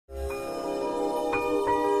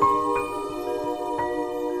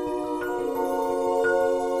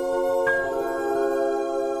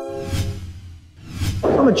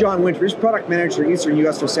with John Winter, he's product manager Eastern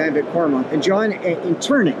US for Sandvik Coromant. And John, in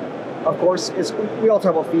turning, of course, we all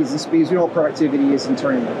talk about feeds and speeds. We know productivity is in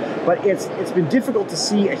turning, but it's been difficult to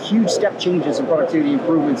see a huge step changes in productivity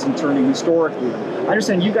improvements in turning historically. I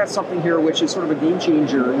understand you got something here which is sort of a game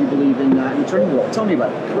changer, you believe, in turning world. Tell me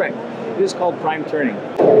about it. Correct. It is called prime turning.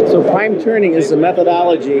 So prime turning is the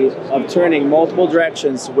methodology of turning multiple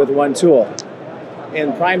directions with one tool.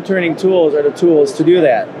 And prime turning tools are the tools to do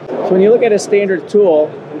that. So when you look at a standard tool,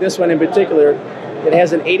 this one in particular, it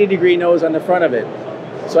has an 80-degree nose on the front of it.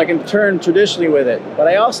 So I can turn traditionally with it, but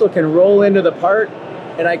I also can roll into the part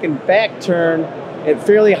and I can back turn at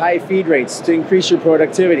fairly high feed rates to increase your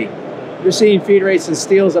productivity. You're seeing feed rates in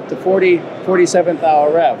steels up to 47th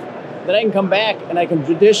hour rev. Then I can come back and I can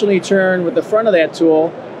traditionally turn with the front of that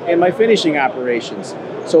tool in my finishing operations.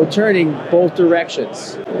 So turning both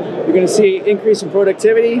directions. You're going to see increase in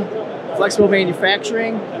productivity, flexible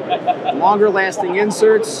manufacturing, longer lasting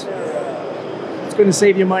inserts. It's going to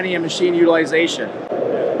save you money in machine utilization.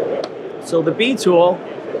 So the B tool,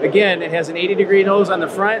 again, it has an 80-degree nose on the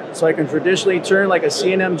front, so I can traditionally turn like a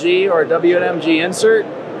CNMG or a WNMG insert,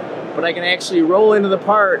 but I can actually roll into the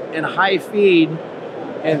part in high feed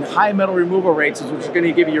and high metal removal rates, which is going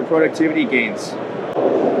to give you your productivity gains.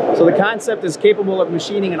 So the concept is capable of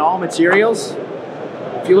machining in all materials.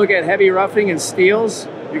 If you look at heavy roughing and steels,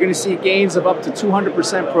 you're going to see gains of up to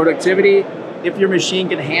 200% productivity if your machine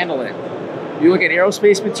can handle it. You look at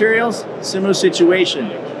aerospace materials, similar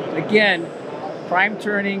situation. Again, prime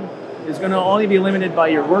turning is going to only be limited by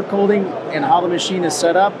your work holding and how the machine is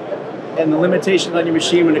set up and the limitations on your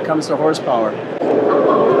machine when it comes to horsepower.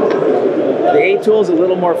 The A tool is a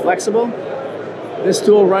little more flexible. This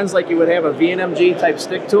tool runs like you would have a VNMG type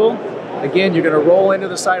stick tool. Again, you're going to roll into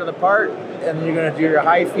the side of the part and then you're going to do your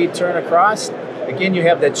high feed turn across. Again, you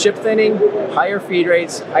have that chip thinning, higher feed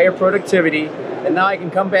rates, higher productivity, and now I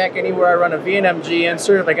can come back anywhere I run a VNMG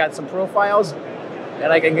insert if I got some profiles,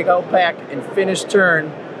 and I can go back and finish turn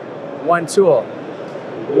one tool,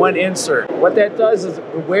 one insert. What that does is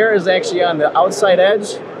the wear is actually on the outside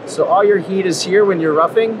edge, so all your heat is here when you're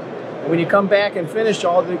roughing. And when you come back and finish,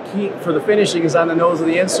 all the heat for the finishing is on the nose of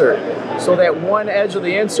the insert. So that one edge of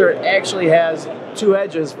the insert actually has two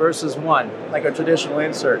edges versus one, like a traditional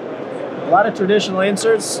insert. A lot of traditional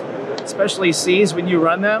inserts, especially C's, when you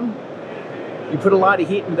run them, you put a lot of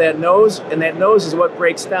heat into that nose, and that nose is what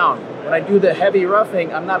breaks down. When I do the heavy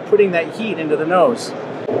roughing, I'm not putting that heat into the nose.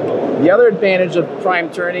 The other advantage of prime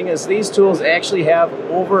turning is these tools actually have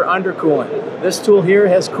over-under coolant. This tool here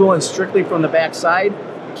has coolant strictly from the back side,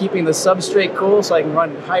 keeping the substrate cool so I can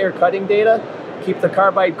run higher cutting data, keep the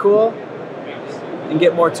carbide cool, and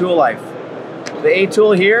get more tool life. The A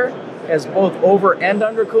tool here has both over and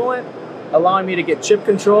under coolant, allowing me to get chip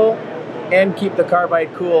control and keep the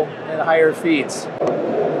carbide cool at higher feeds.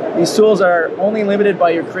 These tools are only limited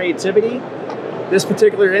by your creativity. This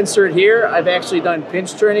particular insert here, I've actually done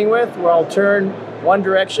pinch turning with, where I'll turn one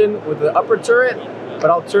direction with the upper turret, but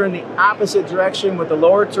I'll turn the opposite direction with the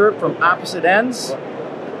lower turret from opposite ends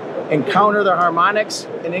and counter the harmonics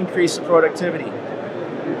and increase the productivity.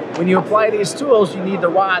 When you apply these tools, you need to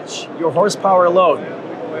watch your horsepower load.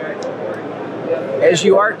 As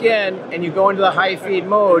you arc in and you go into the high feed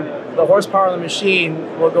mode, the horsepower of the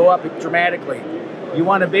machine will go up dramatically. You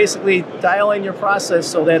want to basically dial in your process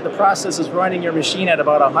so that the process is running your machine at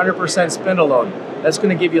about 100% spindle load. That's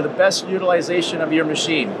going to give you the best utilization of your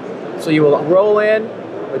machine. So you will roll in,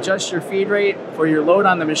 adjust your feed rate for your load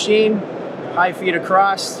on the machine, high feed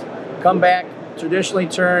across, come back, traditionally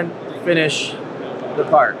turn, finish the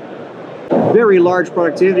part. Very large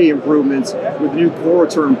productivity improvements with new core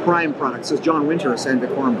turn prime products, says John Winter of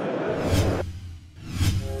Sandvik Coromant.